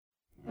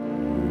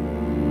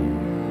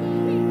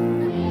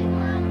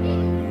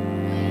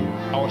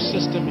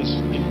system is,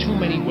 in too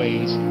many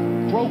ways,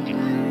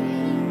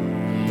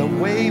 broken. The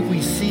way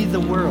we see the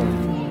world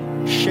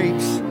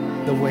shapes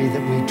the way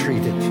that we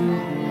treat it.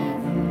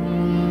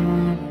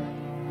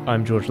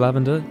 I'm George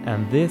Lavender,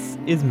 and this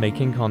is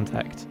Making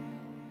Contact.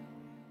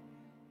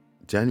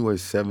 January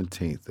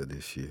 17th of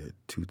this year,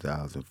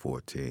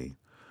 2014,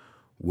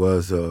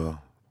 was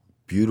a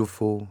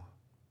beautiful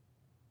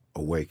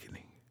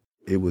awakening.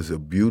 It was a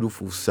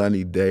beautiful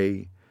sunny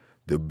day.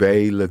 The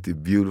bay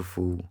looked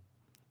beautiful.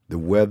 The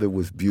weather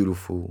was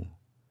beautiful.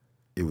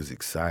 It was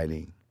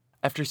exciting.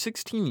 After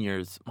 16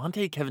 years,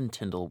 Monte Kevin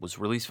Tindall was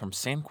released from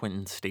San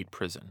Quentin State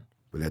Prison.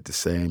 But at the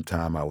same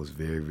time, I was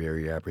very,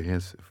 very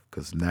apprehensive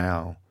because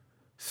now,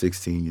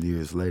 16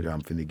 years later,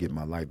 I'm finna get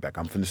my life back.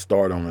 I'm finna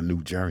start on a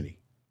new journey.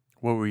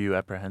 What were you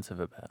apprehensive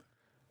about?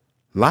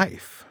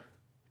 Life.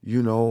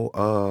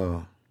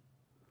 Where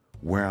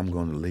I'm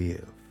gonna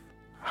live.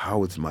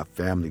 How is my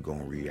family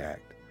gonna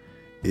react?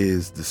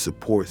 Is the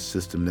support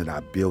system that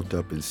I built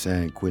up in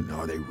San Quentin,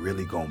 are they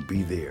really gonna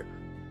be there?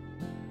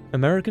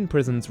 American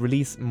prisons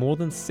release more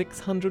than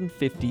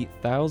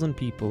 650,000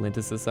 people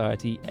into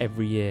society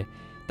every year.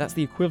 That's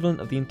the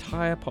equivalent of the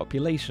entire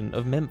population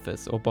of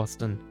Memphis or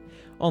Boston.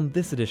 On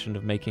this edition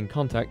of Making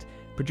Contact,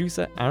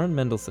 producer Aaron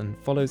Mendelson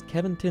follows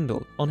Kevin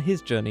Tindall on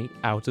his journey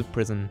out of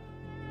prison.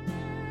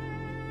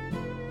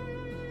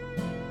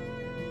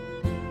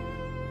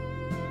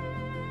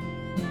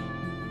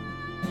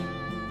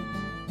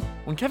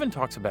 When Kevin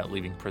talks about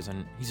leaving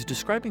prison, he's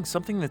describing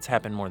something that's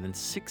happened more than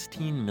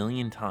 16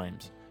 million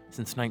times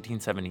since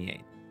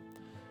 1978.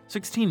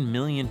 16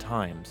 million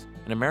times,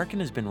 an American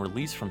has been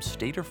released from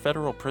state or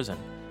federal prison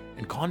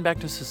and gone back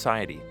to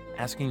society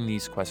asking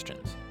these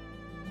questions.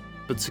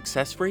 But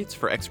success rates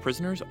for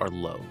ex-prisoners are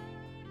low.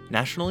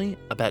 Nationally,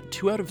 about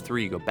 2 out of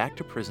 3 go back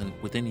to prison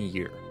within a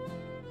year.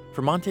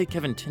 For Monte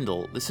Kevin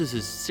Tindall, this is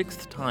his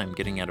 6th time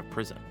getting out of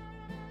prison.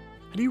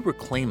 How do you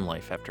reclaim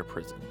life after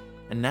prison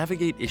and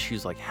navigate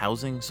issues like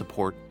housing,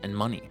 support, and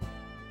money?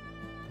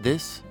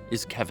 This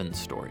is Kevin's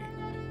story.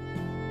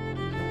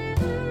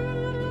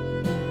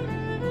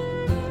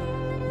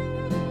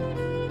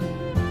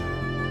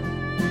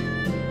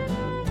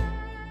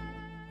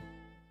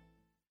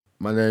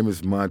 My name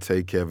is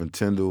Monte Kevin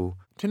Tindall.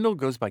 Tindall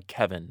goes by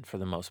Kevin for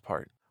the most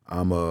part.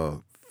 I'm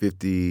a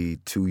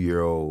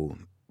 52-year-old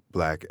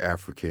Black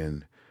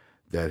African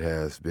that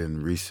has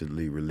been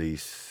recently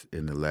released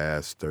in the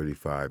last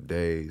 35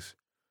 days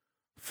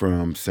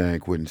from San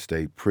Quentin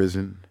State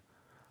Prison.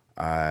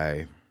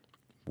 I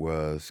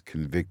was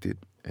convicted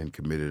and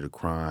committed a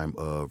crime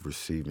of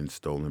receiving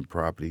stolen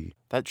property.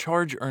 That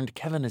charge earned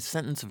Kevin a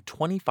sentence of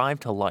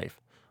 25 to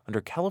life under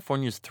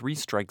California's 3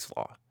 strikes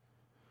law.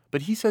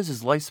 But he says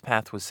his life's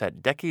path was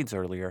set decades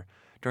earlier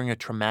during a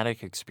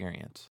traumatic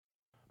experience.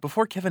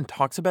 Before Kevin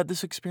talks about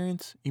this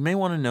experience, you may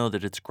want to know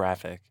that it's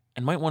graphic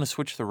and might want to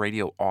switch the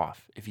radio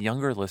off if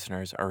younger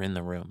listeners are in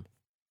the room.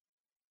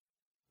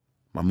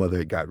 My mother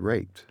had got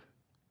raped.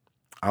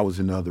 I was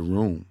in the other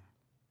room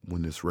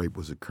when this rape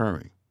was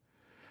occurring.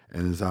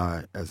 And as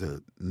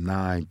a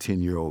 9,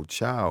 10-year-old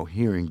child,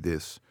 hearing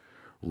this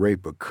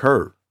rape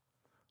occur,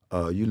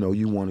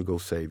 you want to go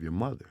save your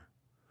mother.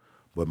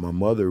 But my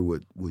mother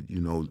would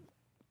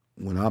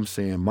when I'm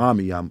saying,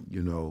 Mommy,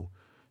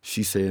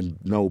 she's saying,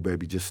 no,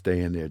 baby, just stay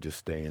in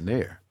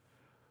there.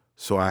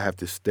 So I have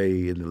to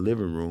stay in the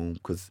living room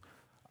because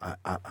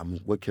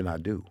what can I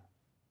do?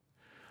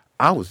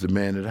 I was the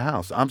man of the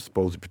house. I'm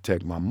supposed to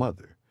protect my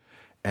mother,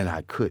 and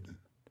I couldn't.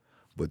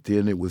 But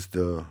then it was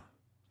the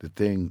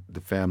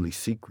family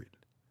secret.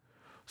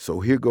 So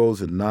here goes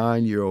a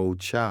 9-year-old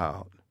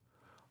child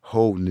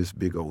holding this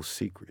big old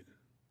secret.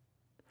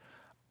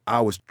 I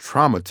was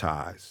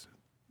traumatized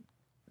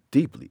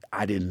deeply.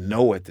 I didn't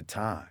know at the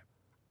time.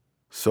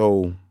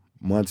 So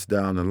months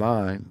down the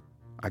line,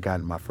 I got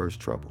in my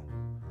first trouble.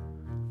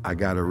 I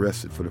got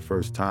arrested for the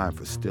first time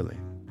for stealing.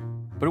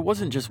 But it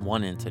wasn't just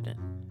one incident.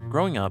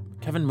 Growing up,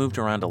 Kevin moved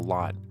around a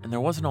lot, and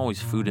there wasn't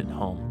always food at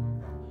home.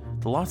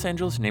 The Los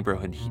Angeles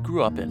neighborhood he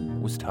grew up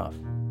in was tough.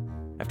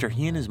 After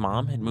he and his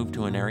mom had moved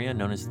to an area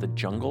known as the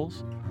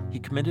Jungles, he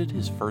committed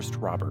his first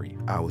robbery.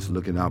 I was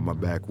looking out my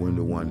back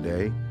window one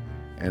day,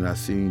 and I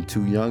seen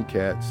 2 young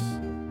cats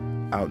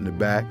out in the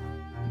back,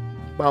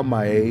 about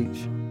my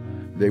age.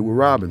 They were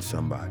robbing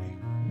somebody.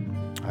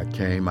 I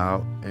came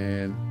out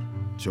and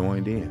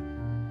joined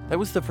in. That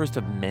was the first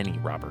of many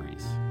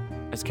robberies.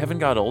 As Kevin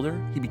got older,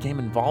 he became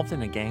involved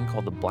in a gang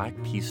called the Black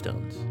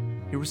P-Stones.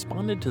 He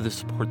responded to the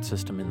support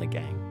system in the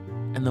gang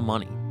and the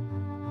money.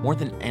 More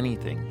than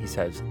anything, he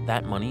says,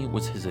 that money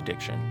was his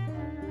addiction.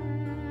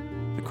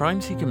 The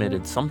crimes he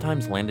committed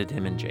sometimes landed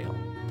him in jail.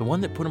 The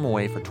one that put him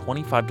away for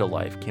 25 to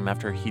life came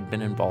after he'd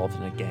been involved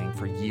in a gang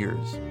for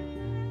years.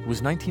 It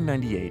was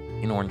 1998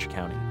 in Orange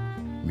County.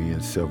 Me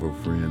and several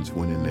friends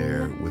went in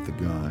there with a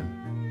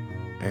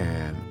gun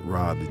and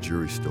robbed the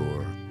jewelry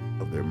store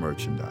of their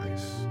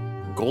merchandise.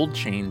 Gold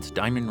chains,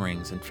 diamond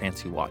rings, and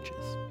fancy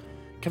watches.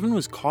 Kevin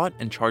was caught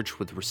and charged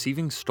with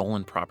receiving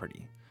stolen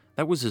property.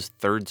 That was his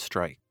 3rd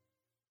strike.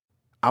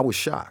 I was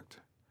shocked.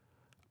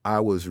 I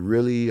was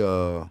really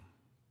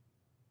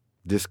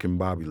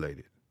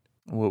discombobulated.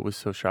 What was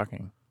so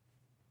shocking?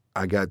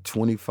 I got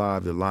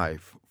 25 to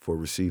life for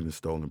receiving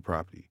stolen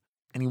property.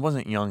 And he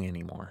wasn't young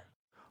anymore.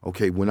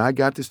 Okay, when I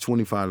got this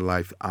 25 to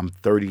life, I'm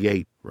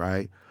 38,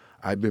 right?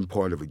 I've been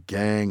part of a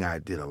gang. I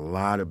did a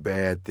lot of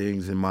bad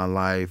things in my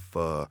life.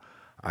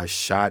 I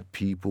shot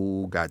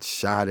people, got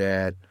shot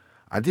at.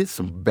 I did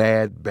some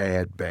bad,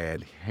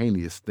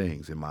 heinous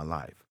things in my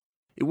life.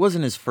 It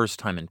wasn't his first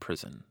time in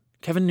prison.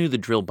 Kevin knew the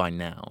drill by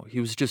now. He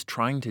was just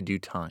trying to do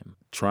time.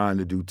 Trying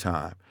to do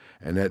time.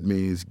 And that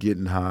means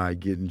getting high,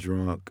 getting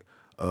drunk,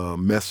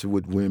 messing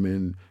with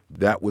women.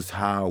 That was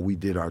how we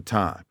did our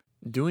time.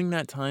 Doing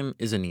that time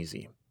isn't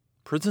easy.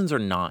 Prisons are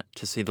not,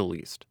 to say the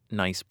least,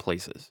 nice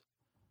places.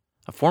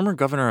 A former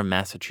governor of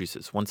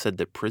Massachusetts once said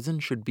that prison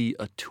should be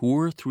a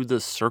tour through the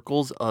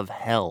circles of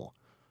hell.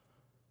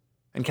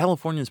 And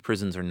California's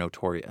prisons are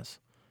notorious.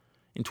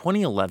 In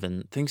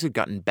 2011, things had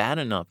gotten bad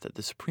enough that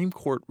the Supreme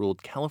Court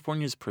ruled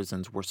California's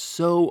prisons were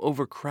so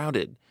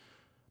overcrowded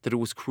that it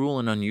was cruel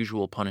and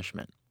unusual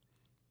punishment.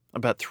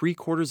 About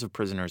 3/4 of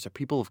prisoners are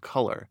people of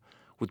color,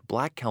 with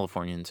Black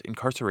Californians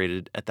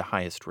incarcerated at the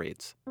highest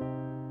rates.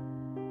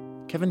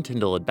 Kevin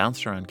Tindall had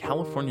bounced around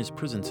California's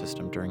prison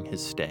system during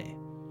his stay.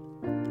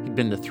 He'd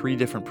been to 3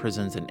 different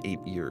prisons in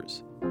 8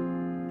 years.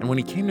 And when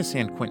he came to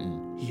San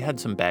Quentin, he had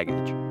some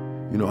baggage.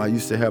 You know, I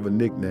used to have a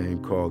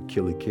nickname called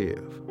Killer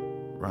Kev,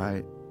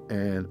 right?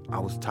 And I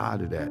was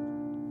tired of that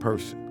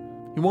person.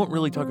 He won't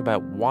really talk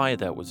about why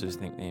that was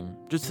his nickname,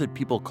 just that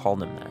people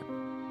called him that.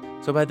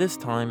 So by this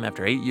time,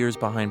 after 8 years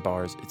behind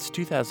bars, it's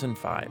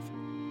 2005.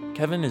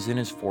 Kevin is in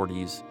his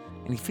 40s,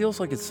 and he feels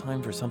like it's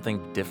time for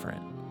something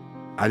different.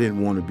 I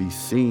didn't want to be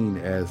seen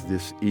as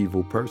this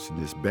evil person,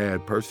 this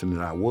bad person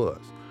that I was,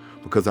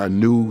 because I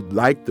knew,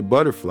 like the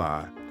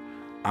butterfly,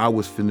 I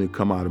was finna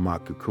come out of my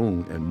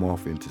cocoon and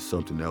morph into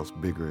something else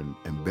bigger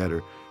and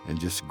better and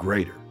just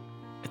greater.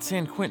 At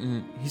San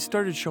Quentin, he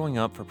started showing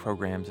up for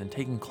programs and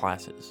taking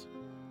classes.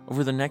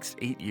 Over the next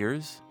 8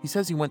 years, he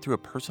says he went through a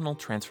personal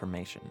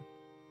transformation.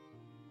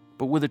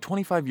 But with a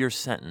 25-year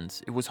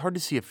sentence, it was hard to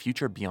see a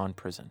future beyond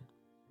prison.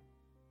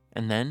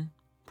 And then,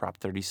 Prop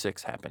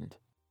 36 happened.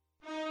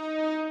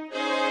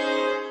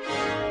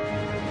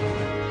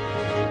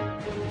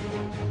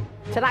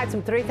 Tonight,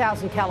 some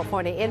 3,000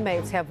 California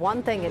inmates have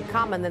one thing in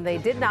common that they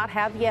did not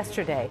have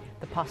yesterday: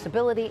 the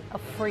possibility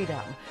of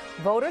freedom.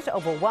 Voters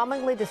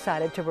overwhelmingly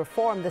decided to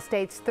reform the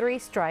state's 3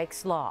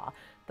 strikes law.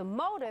 The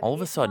motive All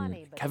of a is sudden,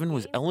 money, but Kevin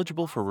was gains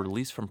eligible for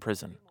release from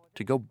prison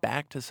to go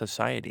back to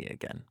society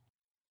again.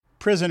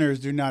 Prisoners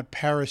do not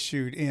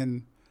parachute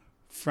in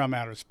from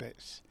outer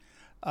space.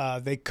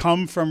 They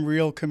come from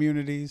real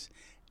communities,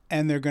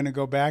 and they're going to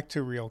go back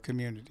to real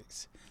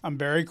communities. I'm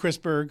Barry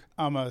Chrisberg.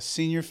 I'm a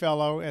senior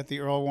fellow at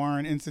the Earl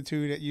Warren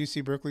Institute at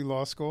UC Berkeley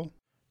Law School.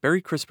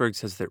 Barry Chrisberg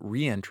says that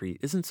re-entry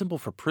isn't simple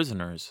for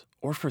prisoners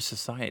or for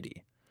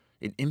society.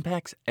 It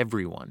impacts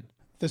everyone.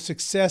 The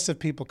success of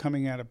people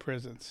coming out of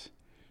prisons,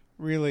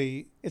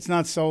 really, it's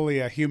not solely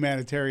a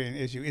humanitarian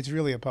issue. It's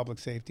really a public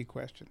safety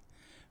question.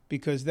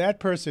 Because that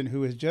person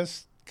who has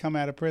just come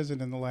out of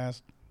prison in the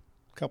last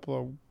couple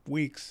of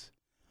weeks,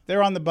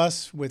 they're on the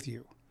bus with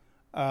you.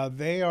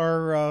 They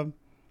are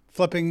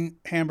flipping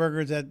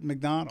hamburgers at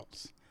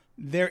McDonald's.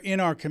 They're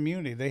in our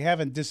community. They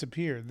haven't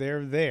disappeared.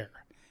 They're there.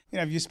 You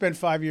know, if you spend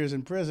 5 years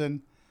in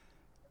prison,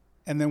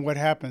 and then what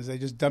happens? They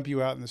just dump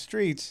you out in the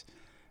streets.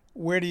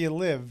 Where do you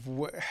live?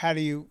 How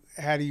do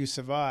you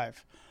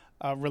survive?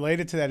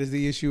 Related to that is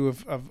the issue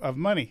of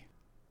money.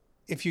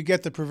 If you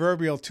get the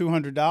proverbial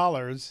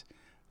 $200,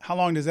 how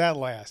long does that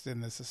last in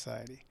this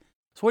society?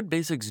 So what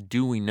basics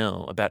do we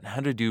know about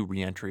how to do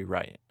re-entry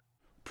right?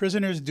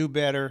 Prisoners do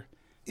better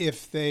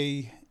if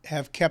they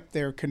have kept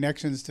their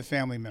connections to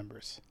family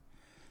members.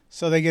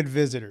 So they get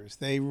visitors,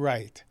 they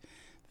write,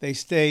 they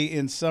stay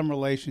in some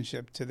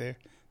relationship to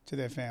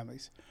their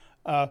families.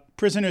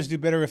 Prisoners do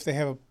better if they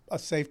have a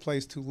safe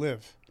place to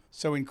live.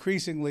 So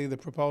increasingly the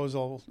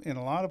proposal in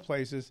a lot of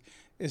places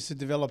is to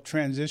develop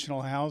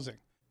transitional housing.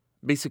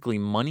 Basically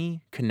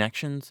money,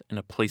 connections, and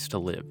a place to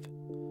live.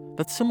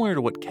 That's similar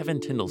to what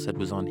Kevin Tindall said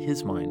was on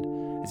his mind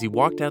as he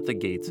walked out the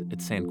gates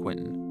at San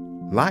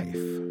Quentin. Life,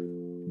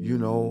 you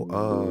know,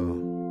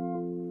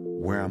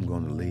 where I'm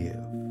going to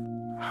live,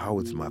 how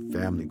is my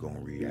family going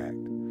to react?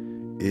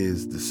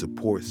 Is the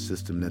support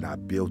system that I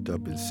built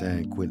up in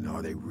San Quentin,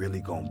 are they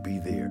really going to be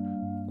there?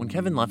 When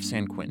Kevin left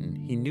San Quentin,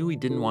 he knew he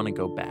didn't want to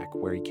go back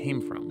where he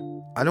came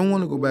from. I don't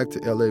want to go back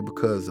to L.A.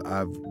 because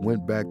I've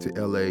went back to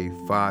L.A.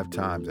 5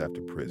 times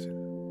after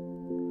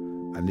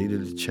prison. I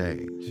needed a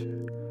change.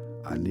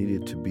 I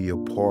needed to be a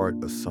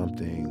part of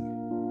something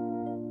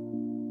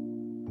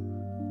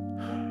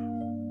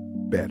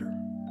better.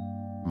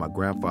 My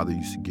grandfather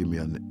used to give me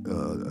an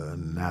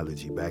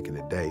analogy back in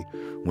the day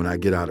when I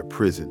get out of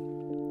prison.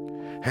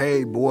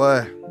 Hey,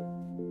 boy,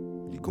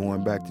 you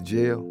going back to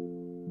jail?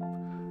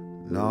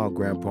 No,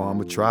 Grandpa, I'm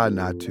going to try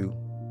not to.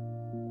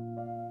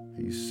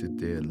 He used to sit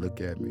there and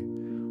look at me.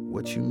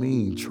 What you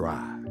mean,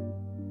 try?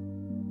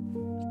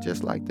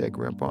 Just like that,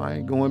 Grandpa, I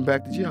ain't going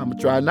back to jail. I'm going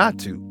to try not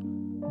to.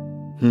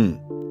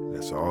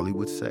 That's all he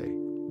would say.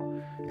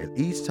 And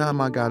each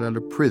time I got out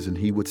of prison,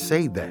 he would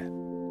say that.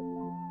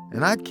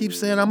 And I'd keep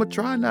saying, I'm going to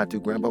try not to,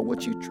 Grandpa.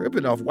 What you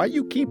tripping off? Why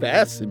you keep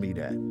asking me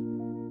that?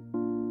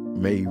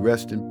 May he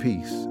rest in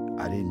peace.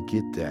 I didn't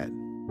get that.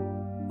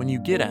 When you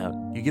get out,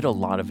 you get a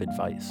lot of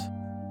advice.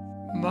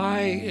 My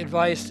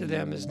advice to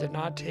them is to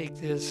not take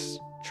this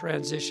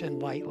transition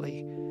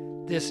lightly.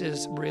 This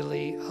is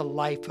really a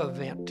life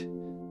event.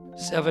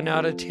 7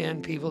 out of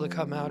 10 people that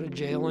come out of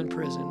jail and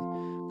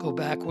prison go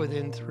back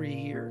within 3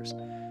 years.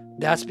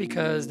 That's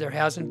because there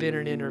hasn't been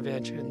an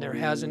intervention.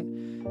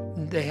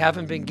 They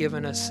haven't been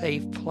given a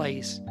safe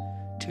place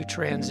to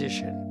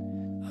transition.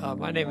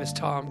 My name is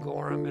Tom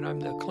Gorham, and I'm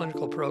the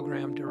clinical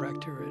program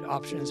director at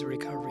Options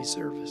Recovery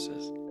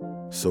Services.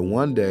 So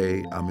one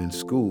day I'm in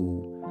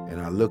school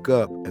and I look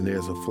up and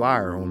there's a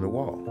flyer on the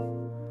wall.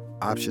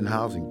 Option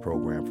housing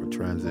program for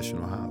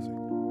transitional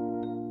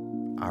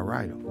housing. I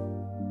write them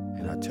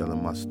and I tell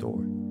them my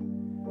story.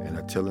 And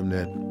I tell them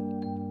that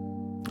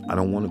I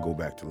don't want to go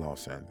back to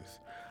Los Angeles.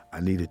 I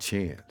need a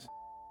chance.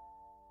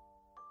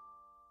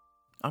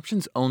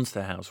 Options owns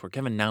the house where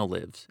Kevin now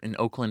lives in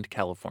Oakland,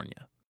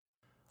 California.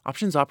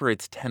 Options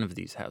operates 10 of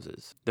these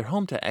houses. They're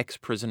home to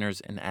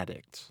ex-prisoners and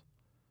addicts.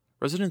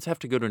 Residents have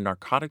to go to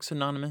Narcotics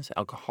Anonymous,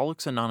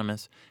 Alcoholics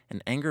Anonymous,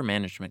 and anger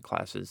management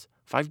classes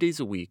 5 days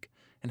a week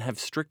and have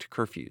strict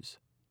curfews.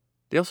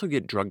 They also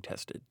get drug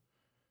tested.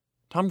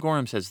 Tom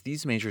Gorham says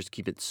these measures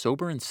keep it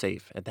sober and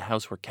safe at the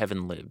house where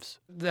Kevin lives.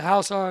 The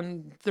house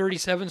on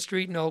 37th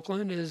Street in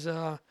Oakland is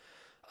a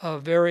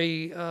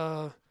very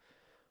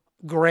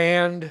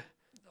grand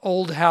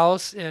old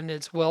house, and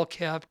it's well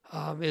kept.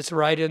 It's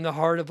right in the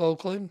heart of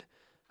Oakland,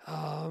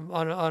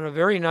 on a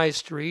very nice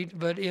street,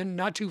 but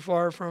not too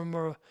far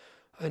from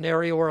an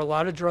area where a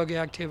lot of drug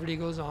activity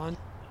goes on.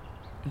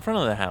 In front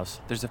of the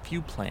house, there's a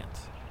few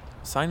plants.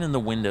 A sign in the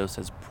window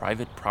says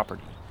private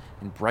property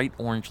in bright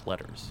orange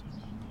letters.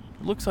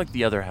 It looks like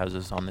the other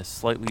houses on this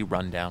slightly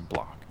run-down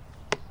block.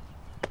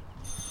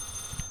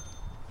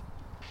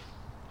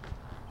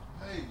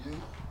 Hey, you.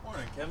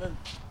 Morning, Kevin.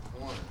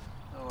 Morning.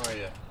 How are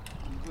you?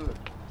 I'm good.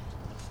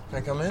 Can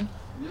I come in?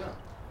 Yeah.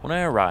 When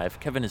I arrive,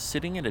 Kevin is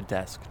sitting at a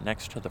desk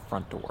next to the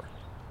front door.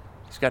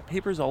 He's got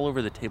papers all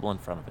over the table in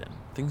front of him,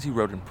 things he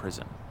wrote in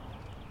prison.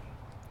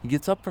 He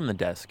gets up from the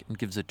desk and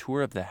gives a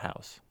tour of the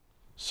house.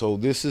 So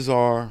this is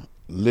our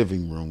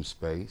living room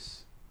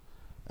space.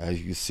 As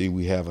you can see,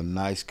 we have a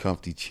nice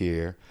comfy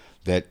chair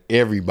that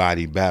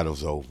everybody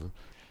battles over.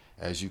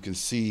 As you can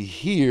see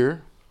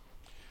here,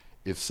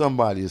 if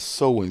somebody is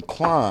so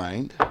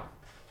inclined,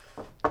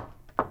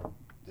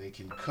 they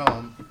can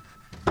come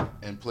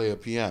and play a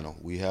piano.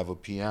 We have a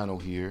piano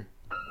here.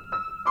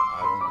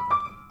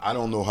 I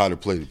don't know how to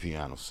play the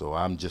piano, so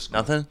I'm just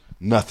Nothing?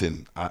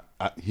 Nothing.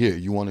 Here,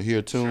 you want to hear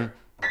a tune? Sure.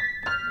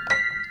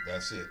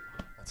 That's it.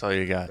 That's all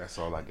you got? That's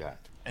all I got.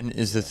 And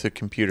is this a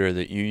computer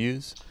that you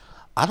use?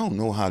 I don't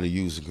know how to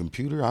use a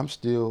computer. I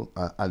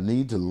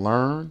need to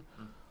learn.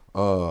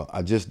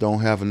 I just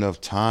don't have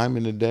enough time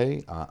in the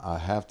day. I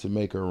have to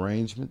make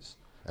arrangements.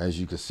 As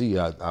you can see,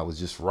 I was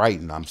just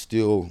writing. I'm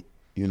still,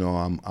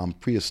 I'm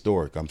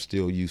prehistoric. I'm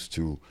still used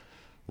to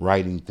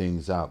writing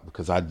things out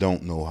because I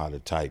don't know how to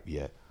type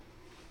yet.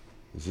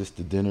 Is this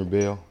the dinner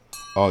bell?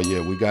 Oh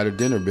yeah, we got a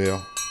dinner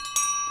bell.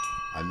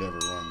 I never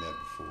run that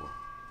before.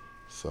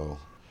 So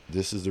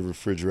this is the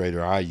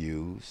refrigerator I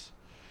use.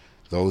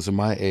 Those are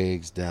my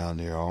eggs down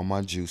there, all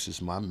my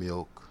juices, my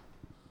milk.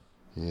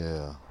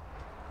 Yeah.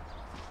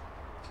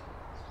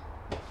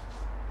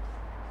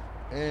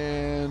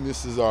 And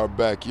this is our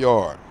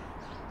backyard.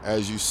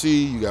 As you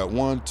see, you got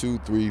 1, 2,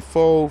 3,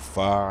 4,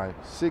 5,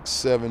 6,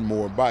 7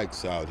 more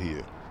bikes out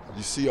here.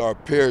 You see our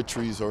pear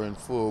trees are in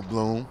full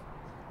bloom.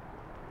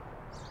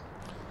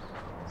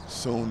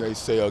 Soon they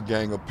say a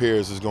gang of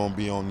pears is gonna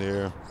be on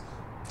there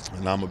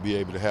and I'm gonna be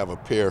able to have a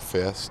pear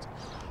fest.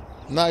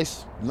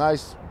 Nice,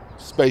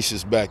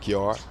 spacious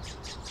backyard,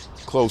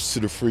 close to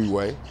the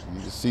freeway.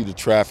 You can see the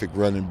traffic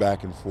running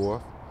back and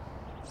forth.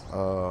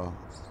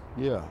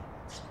 Yeah.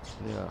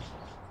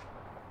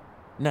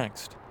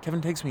 Next,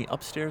 Kevin takes me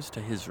upstairs to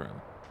his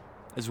room.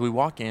 As we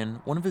walk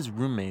in, one of his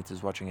roommates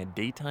is watching a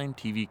daytime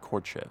TV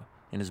court show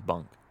in his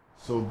bunk.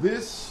 So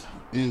this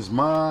is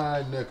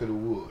my neck of the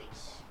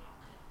woods.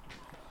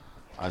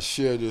 I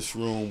share this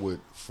room with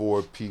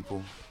 4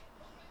 people.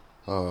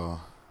 Yeah,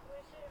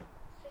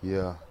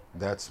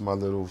 that's my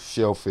little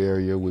shelf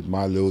area with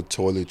my little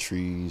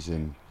toiletries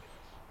and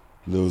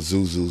little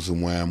zuzus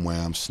and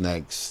wham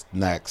snacks,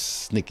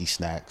 snicky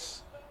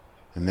snacks.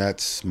 And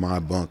that's my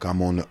bunk.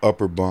 I'm on the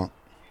upper bunk.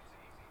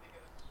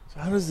 So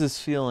how does this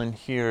feel in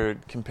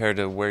here compared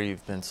to where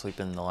you've been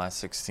sleeping the last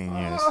 16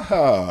 years?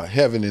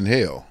 Heaven and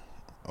hell.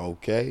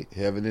 Okay,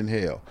 heaven and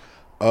hell.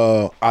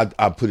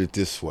 I put it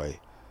this way.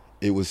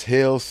 It was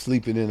hell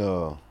sleeping in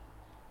a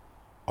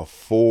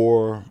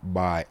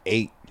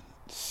 4x8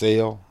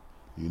 cell.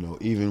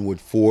 Even with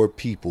 4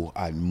 people,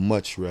 I'd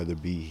much rather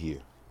be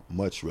here.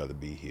 Much rather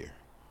be here.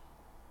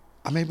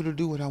 I'm able to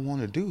do what I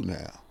want to do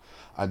now.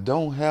 I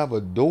don't have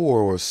a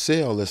door or a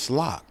cell that's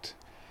locked.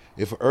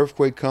 If an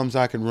earthquake comes,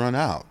 I can run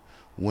out.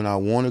 When I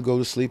want to go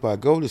to sleep, I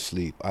go to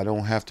sleep. I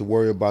don't have to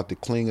worry about the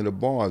cling of the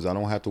bars. I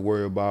don't have to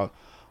worry about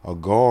a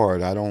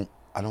guard. I don't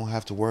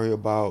have to worry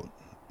about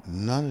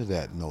none of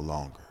that no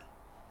longer.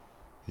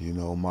 You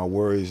know, my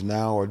worries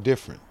now are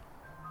different.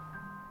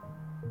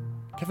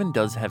 Kevin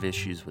does have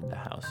issues with the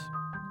house.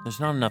 There's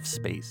not enough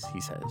space,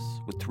 he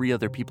says, with 3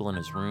 other people in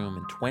his room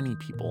and 20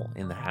 people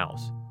in the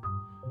house.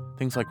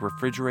 Things like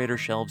refrigerator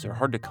shelves are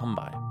hard to come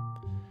by.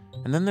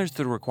 And then there's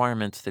the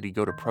requirements that he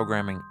go to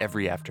programming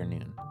every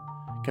afternoon.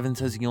 Kevin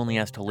says he only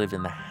has to live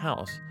in the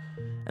house,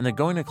 and that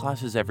going to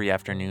classes every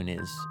afternoon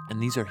is,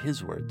 and these are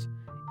his words,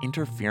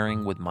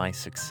 interfering with my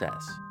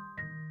success.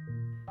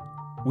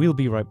 We'll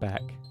be right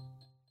back.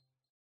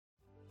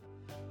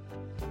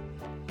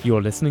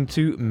 You're listening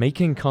to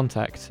Making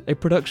Contact, a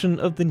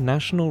production of the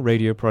National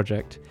Radio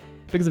Project.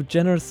 Because of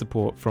generous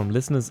support from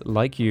listeners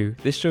like you,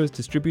 this show is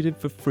distributed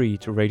for free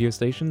to radio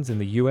stations in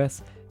the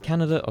US,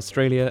 Canada,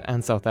 Australia,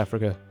 and South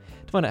Africa.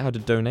 To find out how to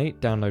donate,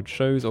 download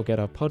shows, or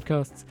get our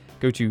podcasts,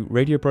 go to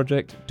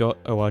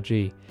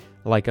radioproject.org.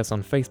 Like us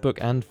on Facebook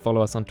and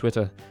follow us on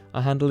Twitter.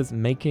 Our handle is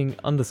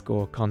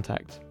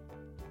making_contact.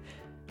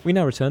 We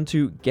now return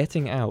to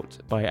Getting Out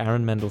by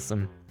Aaron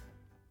Mendelson.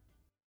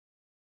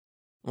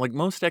 Like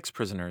most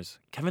ex-prisoners,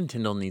 Kevin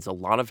Tindall needs a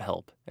lot of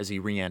help as he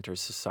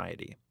re-enters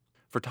society.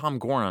 For Tom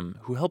Gorham,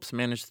 who helps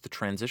manage the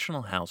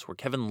transitional house where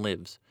Kevin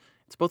lives,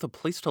 it's both a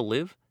place to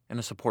live and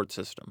a support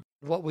system.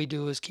 What we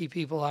do is keep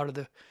people out of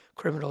the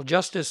criminal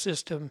justice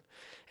system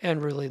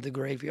and really the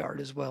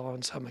graveyard as well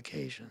on some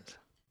occasions.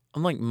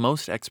 Unlike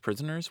most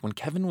ex-prisoners, when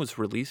Kevin was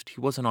released,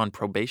 he wasn't on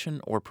probation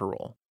or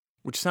parole,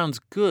 which sounds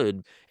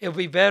good. It would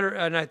be better,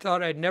 and I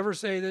thought I'd never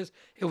say this,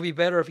 it would be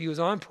better if he was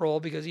on parole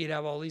because he'd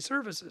have all these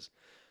services.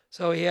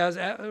 So he has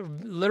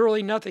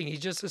literally nothing. He's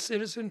just a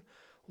citizen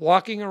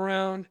walking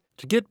around.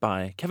 To get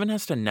by, Kevin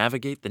has to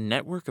navigate the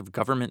network of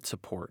government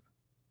support.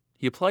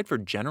 He applied for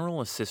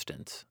general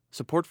assistance,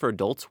 support for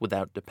adults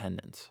without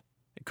dependents.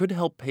 It could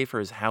help pay for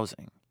his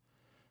housing.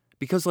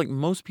 Because like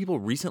most people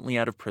recently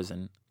out of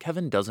prison,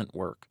 Kevin doesn't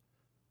work.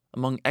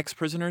 Among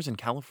ex-prisoners in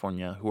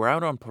California who are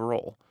out on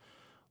parole,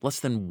 less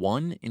than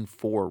 1 in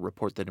 4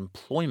 report that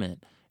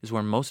employment is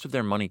where most of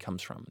their money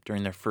comes from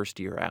during their first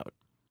year out.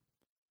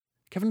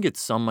 Kevin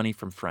gets some money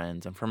from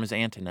friends and from his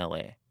aunt in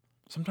LA.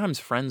 Sometimes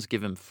friends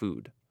give him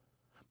food,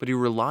 but he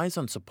relies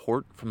on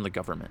support from the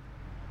government.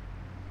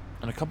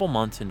 And a couple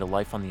months into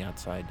life on the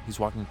outside, he's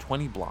walking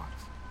 20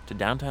 blocks to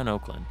downtown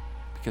Oakland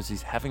because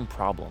he's having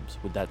problems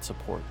with that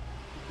support.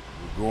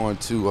 We're going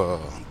to a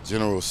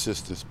general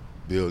assistance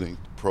building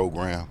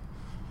program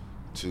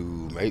to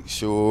make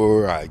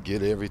sure I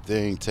get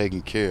everything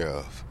taken care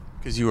of.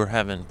 Because you were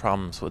having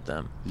problems with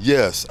them.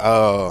 Yes,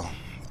 I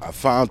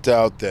found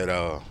out that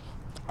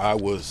I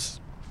was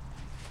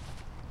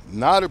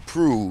not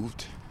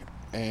approved,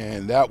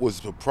 and that was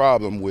the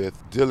problem with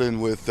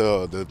dealing with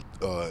the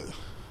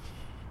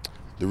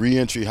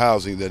reentry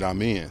housing that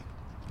I'm in.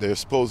 They're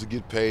supposed to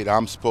get paid.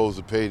 I'm supposed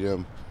to pay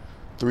them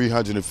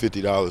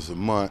 $350 a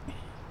month.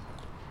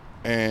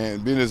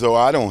 And being as though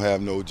I don't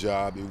have no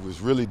job, it was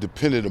really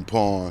dependent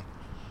upon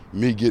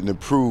me getting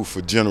approved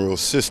for general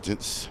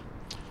assistance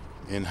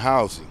in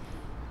housing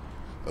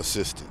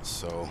assistance.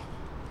 So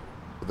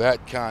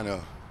that kind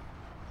of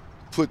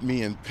put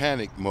me in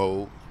panic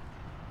mode.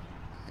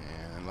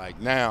 And like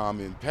now I'm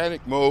in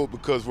panic mode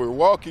because we're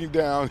walking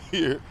down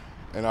here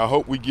and I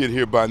hope we get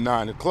here by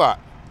 9 o'clock.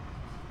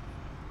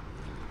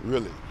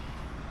 Really.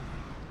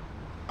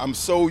 I'm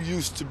so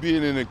used to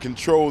being in a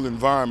controlled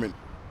environment.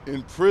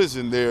 In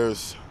prison,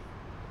 there's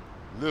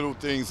little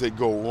things that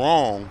go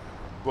wrong,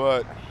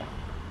 but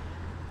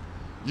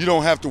you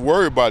don't have to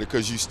worry about it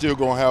because you're still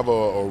going to have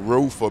a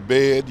roof, a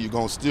bed, you're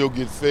going to still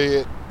get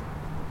fed.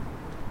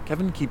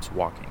 Kevin keeps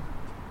walking.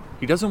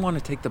 He doesn't want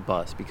to take the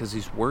bus because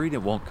he's worried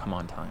it won't come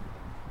on time.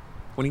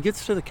 When he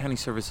gets to the county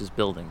services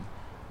building,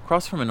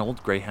 across from an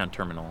old Greyhound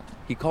terminal,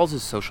 he calls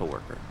his social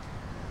worker.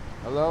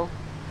 Hello?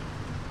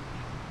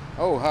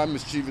 Oh, hi,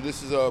 Miss Chiva.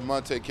 This is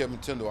Monte Kevin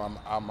Tindall.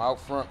 I'm out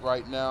front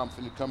right now. I'm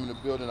finna come in the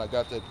building. I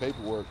got that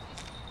paperwork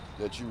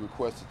that you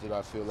requested that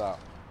I fill out.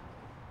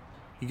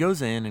 He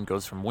goes in and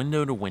goes from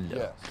window to window,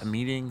 Yes. to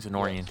meetings and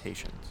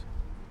orientations.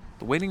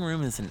 The waiting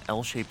room is an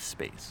L-shaped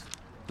space,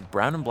 with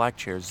brown and black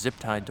chairs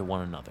zip-tied to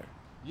one another.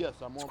 Yes,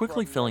 I'm It's on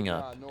quickly property filling right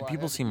up, now. I know and I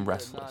people had to seem be there at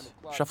restless, 9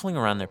 o'clock. shuffling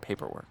around their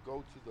paperwork.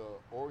 Go to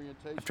the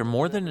orientation. After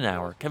more than an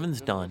hour,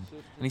 Kevin's done,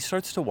 and he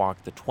starts to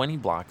walk the 20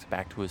 blocks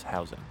back to his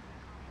housing.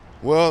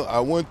 Well, I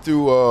went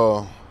through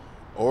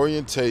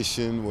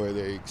orientation where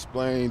they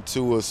explained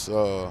to us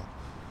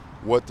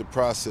what the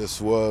process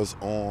was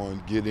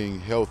on getting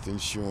health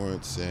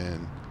insurance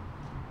and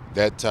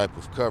that type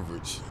of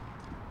coverage.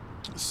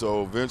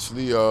 So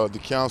eventually the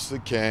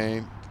counselor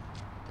came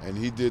and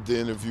he did the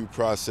interview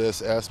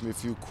process, asked me a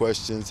few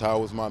questions. How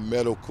was my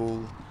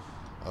medical,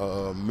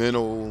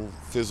 mental,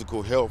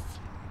 physical health?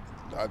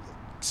 I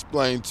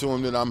explained to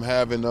him that I'm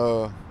having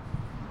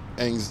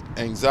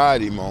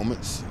anxiety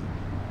moments.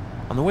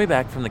 On the way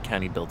back from the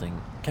county building,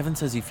 Kevin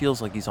says he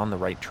feels like he's on the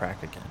right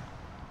track again.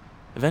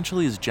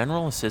 Eventually, his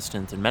general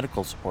assistance and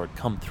medical support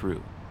come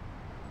through.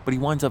 but he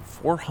winds up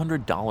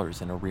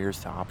 $400 in arrears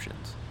to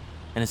options,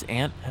 and his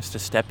aunt has to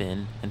step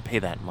in and pay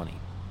that money.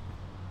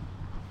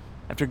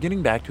 After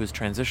getting back to his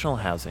transitional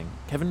housing,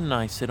 Kevin and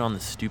I sit on the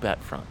stoop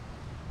out front,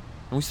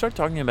 and we start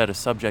talking about a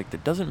subject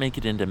that doesn't make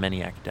it into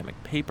many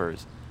academic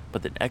papers,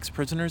 but that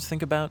ex-prisoners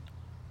think about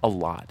a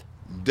lot.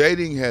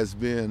 Dating has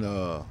been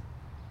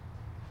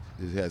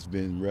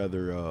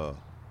rather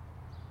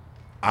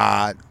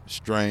odd,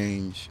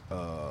 strange,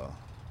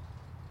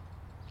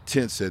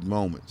 tense at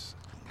moments.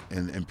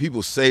 And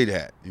people say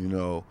that,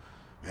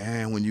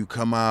 man, when you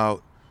come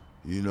out,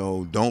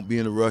 don't be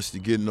in a rush to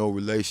get no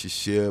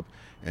relationship.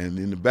 And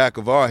in the back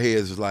of our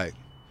heads is like,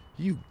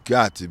 you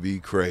got to be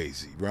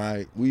crazy,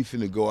 right? We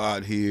finna go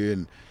out here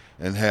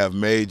and have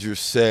major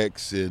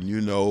sex, and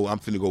I'm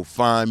finna go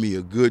find me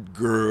a good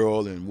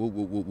girl, and whoop,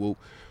 whoop, whoop, whoop.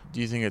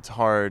 Do you think it's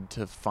hard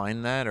to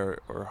find that,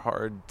 or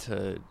hard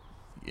to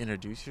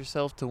introduce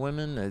yourself to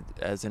women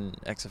as an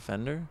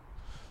ex-offender?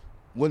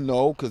 Well,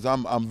 no, because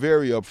I'm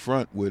very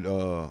upfront with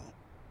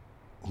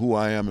who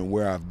I am and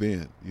where I've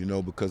been,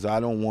 because I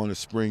don't want to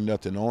spring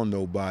nothing on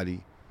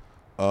nobody.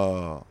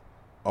 All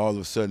of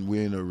a sudden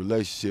we're in a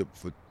relationship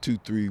for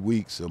 2-3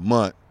 weeks, a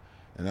month,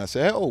 and I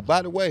say, oh,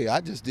 by the way, I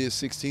just did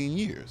 16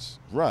 years.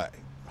 Right.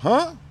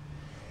 Huh?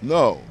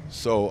 No.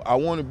 So I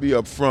want to be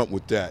upfront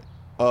with that.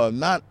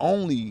 Not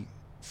only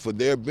for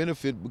their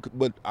benefit,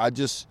 but I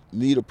just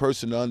need a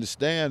person to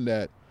understand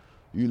that,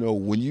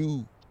 when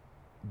you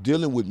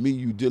dealing with me,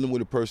 you dealing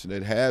with a person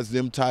that has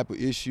them type of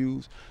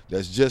issues,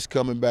 that's just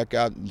coming back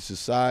out in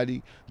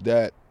society,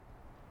 that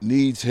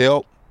needs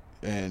help.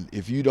 And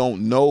if you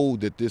don't know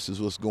that this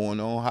is what's going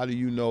on, how do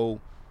you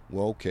know,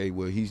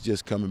 he's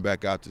just coming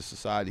back out to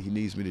society. He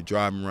needs me to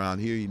drive him around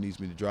here. He needs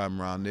me to drive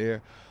him around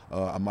there.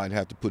 I might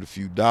have to put a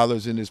few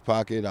dollars in his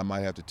pocket. I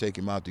might have to take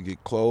him out to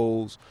get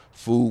clothes,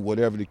 food,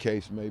 whatever the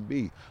case may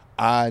be.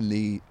 I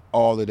need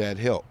all of that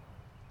help.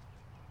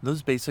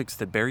 Those basics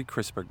that Barry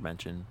Crisberg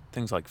mentioned,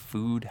 things like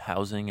food,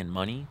 housing, and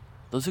money,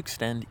 those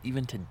extend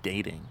even to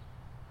dating.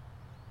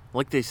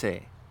 Like they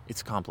say,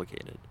 it's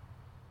complicated.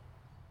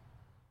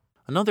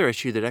 Another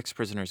issue that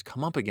ex-prisoners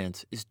come up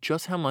against is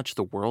just how much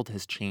the world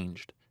has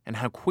changed and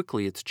how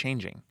quickly it's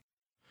changing.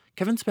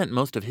 Kevin spent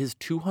most of his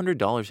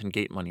 $200 in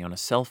gate money on a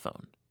cell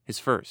phone, his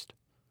first.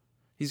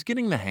 He's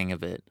getting the hang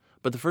of it,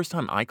 but the first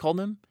time I called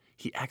him,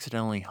 he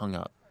accidentally hung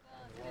up.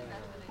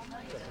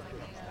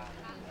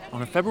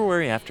 On a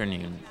February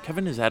afternoon,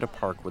 Kevin is at a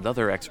park with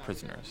other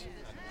ex-prisoners.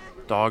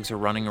 Dogs are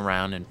running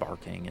around and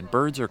barking, and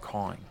birds are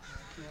cawing.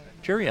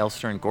 Jerry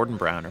Elster and Gordon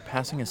Brown are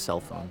passing his cell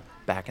phone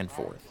back and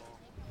forth.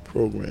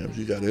 Programs.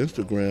 You got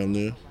Instagram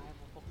there.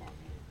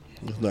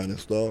 It's not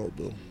installed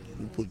though.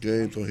 You put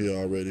games on here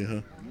already,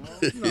 huh?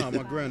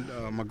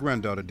 No, my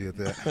granddaughter did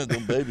that.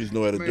 Them babies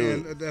know how to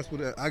do it. That's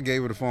what I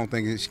gave her the phone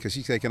thing because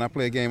she said, "Can I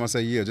play a game?" I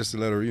said, "Yeah," just to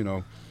let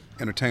her,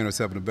 entertain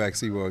herself in the back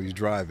seat while he's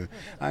driving.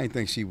 I didn't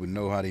think she would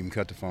know how to even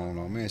cut the phone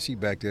on. Man, she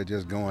back there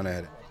just going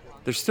at it.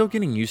 They're still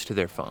getting used to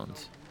their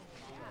phones.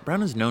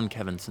 Brown has known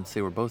Kevin since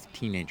they were both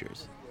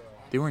teenagers.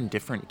 They were in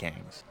different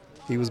gangs.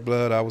 He was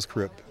Blood, I was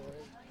Crip.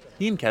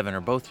 He and Kevin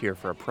are both here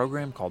for a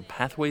program called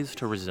Pathways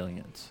to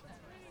Resilience.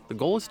 The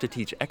goal is to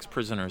teach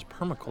ex-prisoners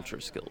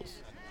permaculture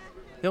skills.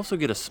 They also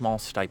get a small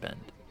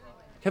stipend.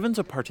 Kevin's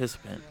a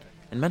participant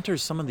and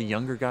mentors some of the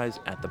younger guys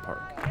at the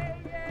park.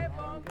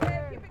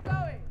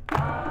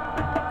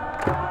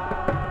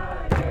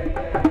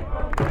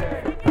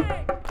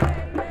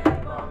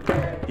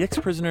 The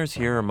ex-prisoners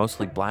here are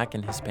mostly black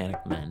and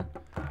Hispanic men.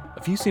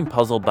 A few seem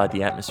puzzled by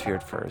the atmosphere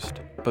at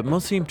first, but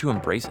most seem to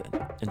embrace it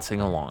and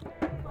sing along.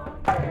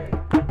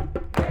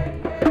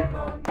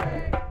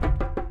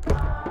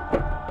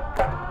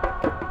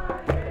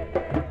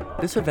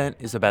 This event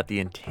is about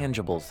the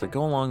intangibles that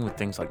go along with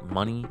things like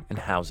money and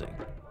housing.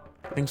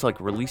 Things like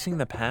releasing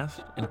the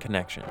past and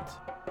connections.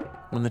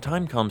 When the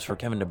time comes for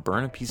Kevin to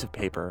burn a piece of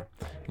paper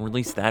and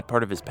release that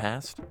part of his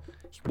past,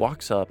 he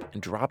walks up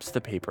and drops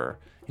the paper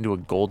into a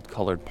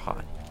gold-colored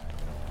pot.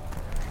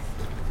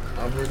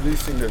 I'm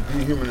releasing the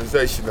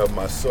dehumanization of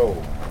my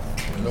soul.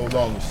 It no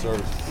longer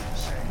serves me.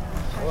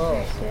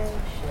 Whoa. Sure.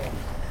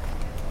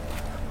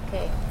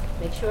 Okay,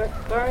 make sure it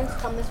burns.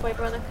 Come this way,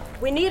 brother.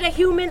 We need a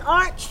human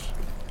arch.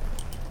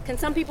 Can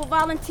some people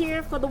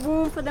volunteer for the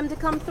womb for them to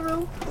come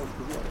through?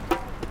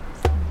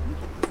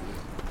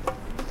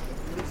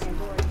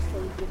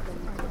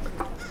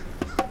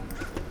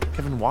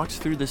 Kevin walks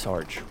through this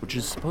arch, which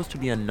is supposed to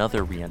be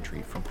another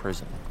re-entry from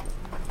prison.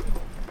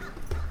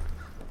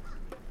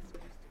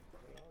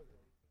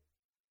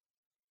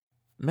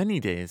 Many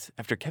days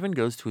after Kevin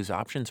goes to his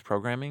options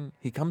programming,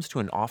 he comes to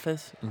an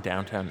office in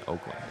downtown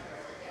Oakland.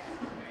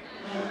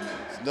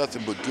 It's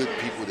nothing but good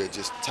people that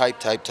just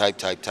type.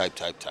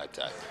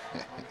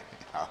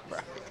 All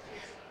right.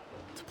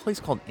 It's a place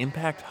called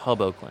Impact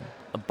Hub Oakland,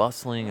 a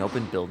bustling,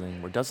 open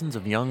building where dozens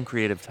of young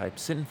creative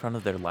types sit in front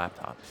of their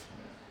laptops.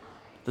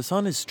 The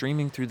sun is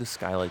streaming through the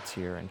skylights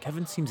here, and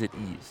Kevin seems at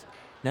ease,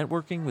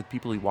 networking with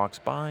people he walks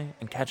by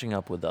and catching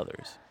up with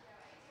others.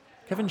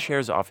 Kevin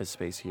shares office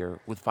space here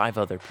with 5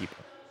 other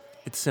people.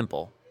 It's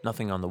simple,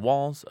 nothing on the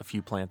walls, a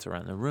few plants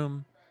around the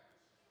room.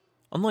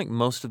 Unlike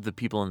most of the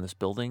people in this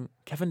building,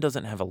 Kevin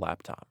doesn't have a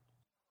laptop.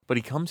 But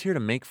he comes here to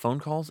make phone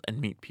calls and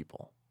meet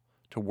people,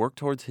 to work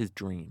towards his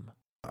dream.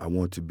 I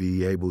want to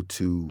be able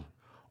to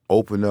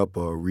open up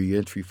a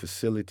reentry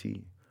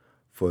facility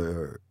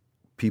for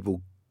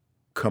people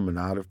coming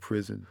out of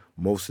prison.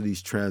 Most of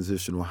these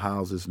transitional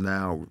houses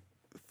now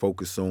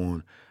focus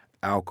on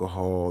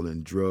alcohol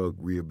and drug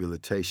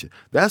rehabilitation.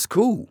 That's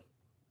cool.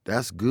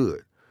 That's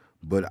good.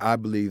 But I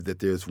believe that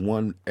there's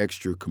one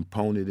extra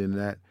component in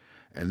that,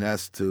 and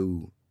that's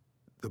to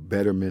the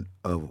betterment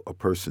of a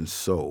person's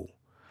soul.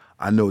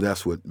 I know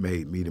that's what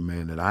made me the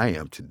man that I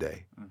am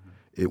today. Mm-hmm.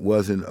 It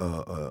wasn't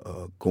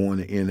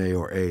going to NA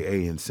or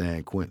AA in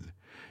San Quentin.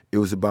 It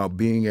was about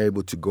being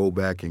able to go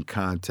back and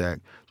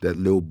contact that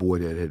little boy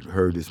that had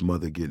heard his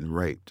mother getting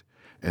raped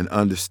and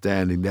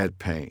understanding that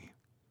pain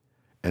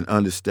and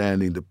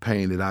understanding the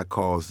pain that I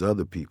caused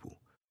other people.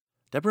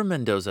 Deborah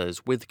Mendoza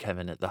is with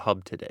Kevin at the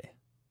Hub today.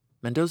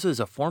 Mendoza is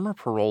a former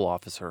parole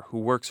officer who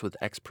works with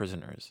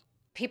ex-prisoners.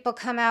 People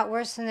come out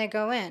worse than they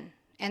go in.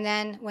 And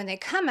then when they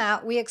come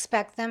out, we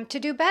expect them to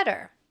do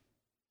better.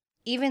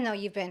 Even though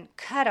you've been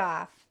cut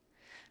off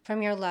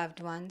from your loved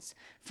ones,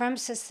 from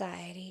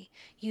society,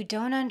 you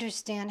don't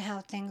understand how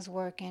things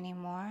work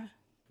anymore.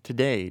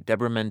 Today,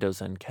 Deborah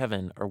Mendoza and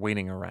Kevin are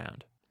waiting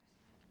around.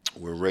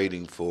 We're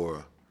waiting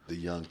for the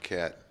young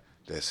cat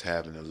that's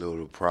having a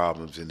little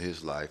problems in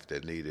his life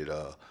that needed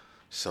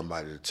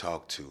somebody to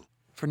talk to.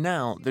 For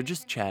now, they're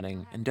just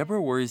chatting, and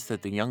Deborah worries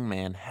that the young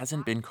man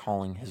hasn't been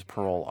calling his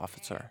parole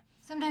officer.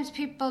 Sometimes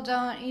people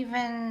don't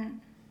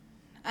even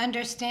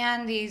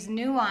understand these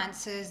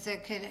nuances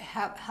that could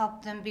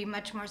help them be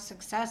much more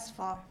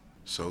successful.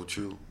 So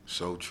true,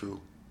 so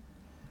true.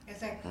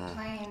 It's like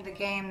playing the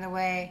game the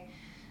way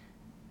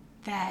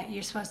that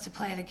you're supposed to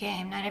play the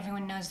game. Not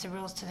everyone knows the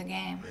rules to the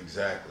game.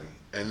 Exactly.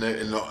 And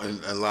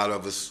a lot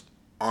of us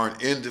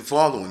aren't into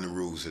following the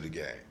rules of the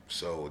game.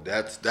 So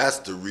that's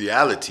the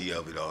reality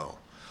of it all.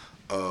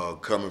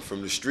 Coming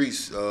from the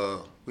streets,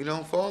 we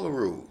don't follow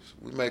rules.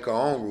 We make our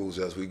own rules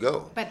as we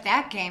go. But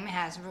that game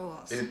has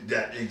rules.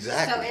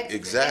 Exactly.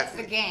 So it's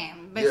the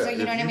game. But so you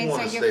know what I mean?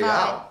 So you're stay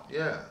out.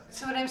 Yeah.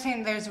 So what I'm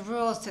saying, there's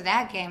rules to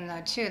that game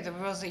though too. The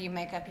rules that you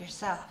make up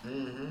yourself.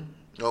 Mm-hmm.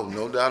 Oh,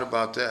 no doubt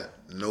about that.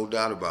 No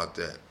doubt about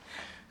that.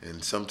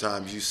 And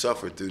sometimes you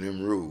suffer through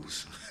them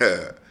rules.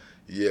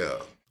 Yeah.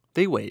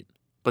 They wait,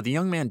 but the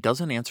young man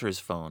doesn't answer his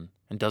phone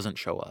and doesn't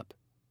show up.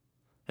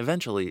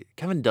 Eventually,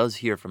 Kevin does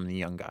hear from the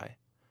young guy.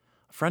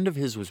 A friend of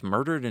his was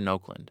murdered in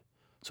Oakland,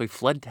 so he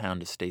fled town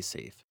to stay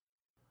safe.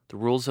 The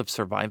rules of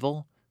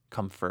survival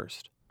come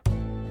first.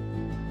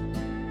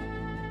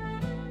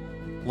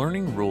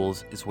 Learning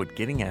rules is what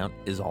getting out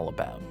is all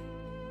about.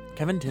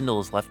 Kevin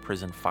Tindall has left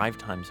prison 5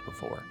 times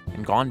before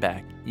and gone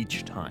back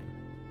each time.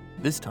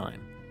 This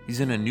time, he's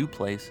in a new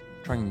place,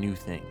 trying new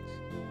things.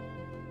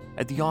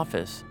 At the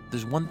office,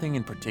 there's one thing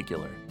in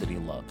particular that he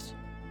loves.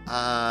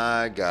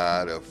 I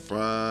got a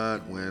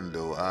front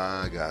window,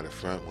 I got a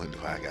front window,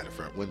 I got a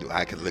front window.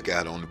 I can look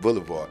out on the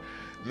boulevard.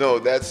 No,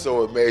 that's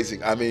so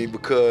amazing. I mean,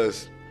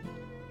 because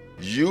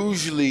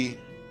usually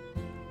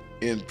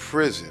in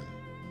prison,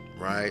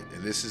 right,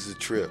 and this is a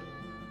trip,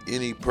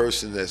 any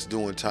person that's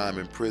doing time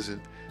in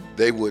prison,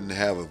 they wouldn't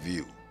have a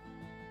view.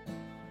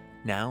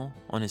 Now,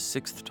 on his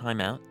 6th time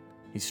out,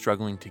 he's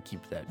struggling to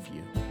keep that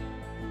view.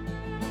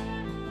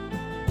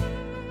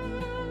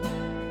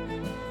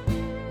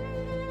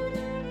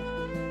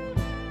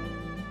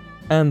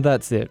 And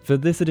that's it for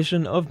this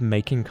edition of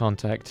Making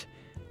Contact.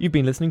 You've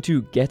been listening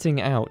to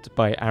Getting Out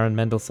by Aaron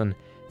Mendelson.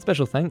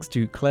 Special thanks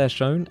to Claire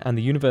Schoen and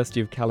the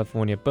University of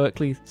California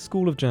Berkeley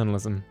School of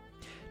Journalism.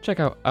 Check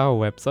out our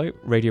website,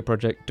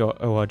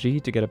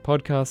 radioproject.org, to get a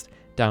podcast,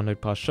 download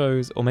past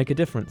shows, or make a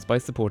difference by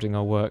supporting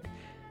our work.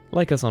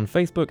 Like us on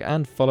Facebook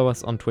and follow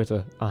us on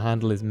Twitter. Our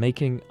handle is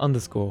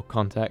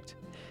making_contact.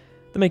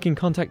 The Making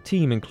Contact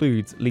team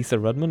includes Lisa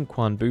Rudman,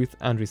 Quan Booth,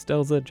 Andrew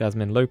Stelzer,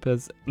 Jasmine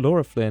Lopez,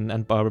 Laura Flynn,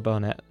 and Barbara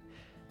Barnett.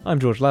 I'm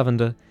George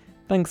Lavender.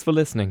 Thanks for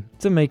listening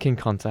to Making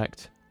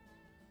Contact.